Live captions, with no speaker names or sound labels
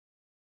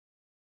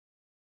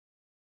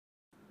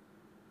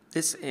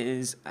This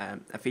is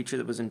a feature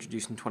that was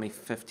introduced in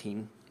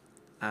 2015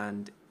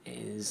 and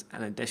is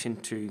an addition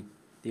to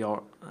the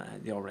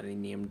already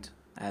named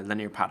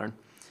linear pattern.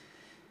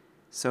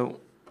 So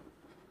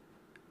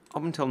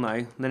up until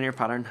now, linear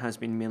pattern has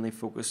been mainly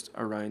focused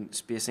around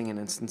spacing and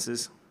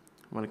instances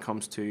when it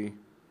comes to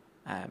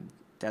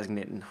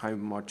designating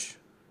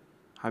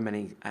how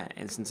many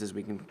instances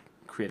we can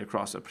create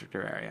across a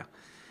particular area.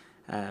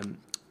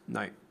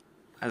 Now,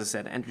 as I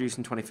said, introduced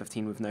in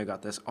 2015, we've now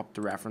got this up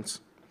to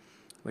reference,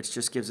 which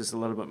just gives us a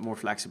little bit more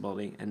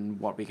flexibility in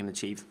what we can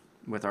achieve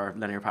with our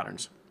linear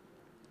patterns.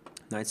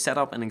 Now, it's set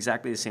up in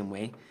exactly the same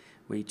way.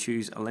 We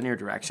choose a linear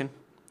direction.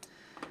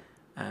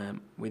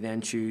 We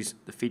then choose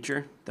the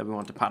feature that we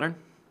want to pattern.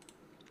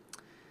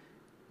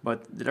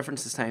 But the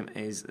difference this time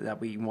is that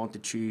we want to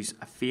choose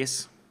a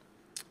face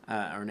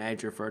or an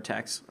edge or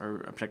vertex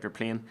or a particular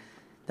plane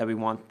that we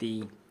want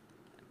the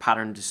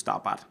pattern to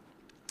stop at.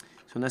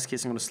 So in this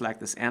case, I'm going to select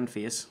this end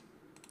face,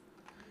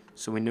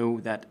 so we know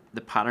that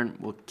the pattern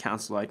will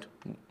cancel out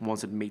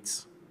once it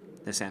meets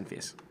this end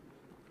face.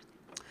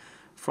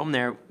 From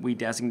there, we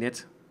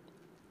designate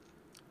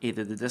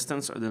either the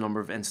distance or the number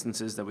of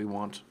instances that we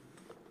want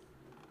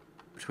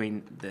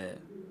between the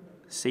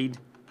seed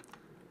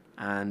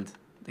and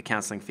the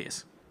cancelling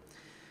face.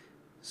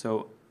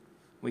 So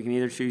we can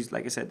either choose,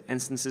 like I said,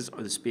 instances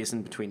or the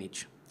spacing between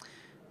each.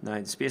 Now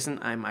the spacing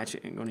I'm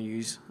actually going to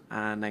use,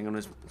 and I'm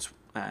going to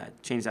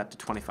change that to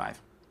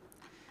 25.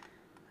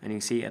 And you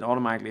can see it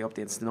automatically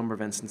updates the number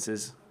of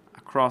instances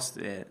across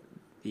the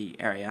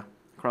area,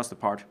 across the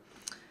part,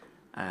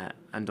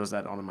 and does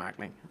that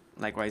automatically.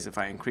 Likewise, if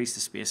I increase the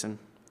spacing,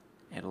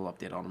 it'll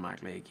update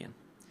automatically again.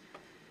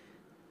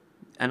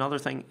 Another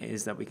thing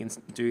is that we can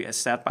do a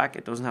setback.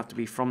 It doesn't have to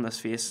be from this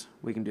face.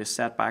 We can do a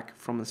setback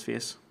from this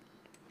face.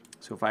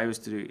 So if I was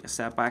to do a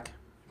setback,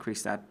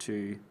 increase that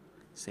to,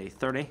 say,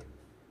 30. You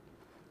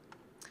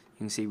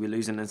can see we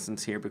lose an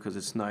instance here because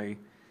it's now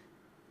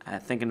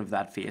thinking of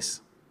that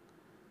face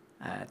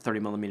 30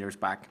 millimeters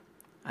back,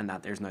 and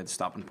that there's now the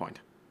stopping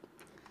point.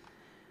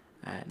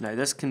 Now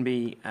this can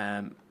be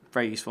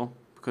very useful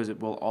because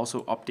it will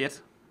also update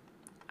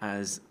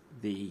as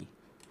the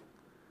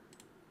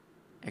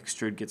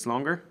extrude gets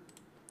longer.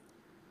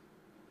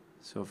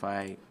 So if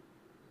I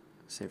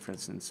say, for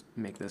instance,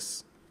 make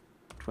this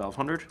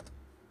 1200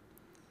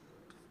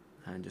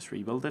 and just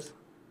rebuild it,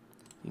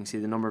 you can see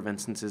the number of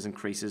instances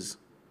increases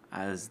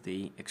as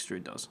the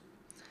extrude does.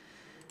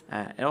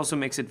 It also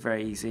makes it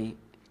very easy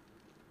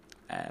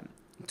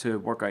to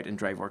work out in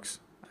SolidWorks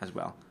as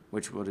well,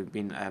 which would have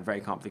been a very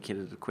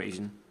complicated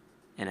equation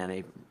in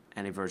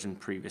any version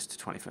previous to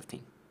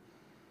 2015.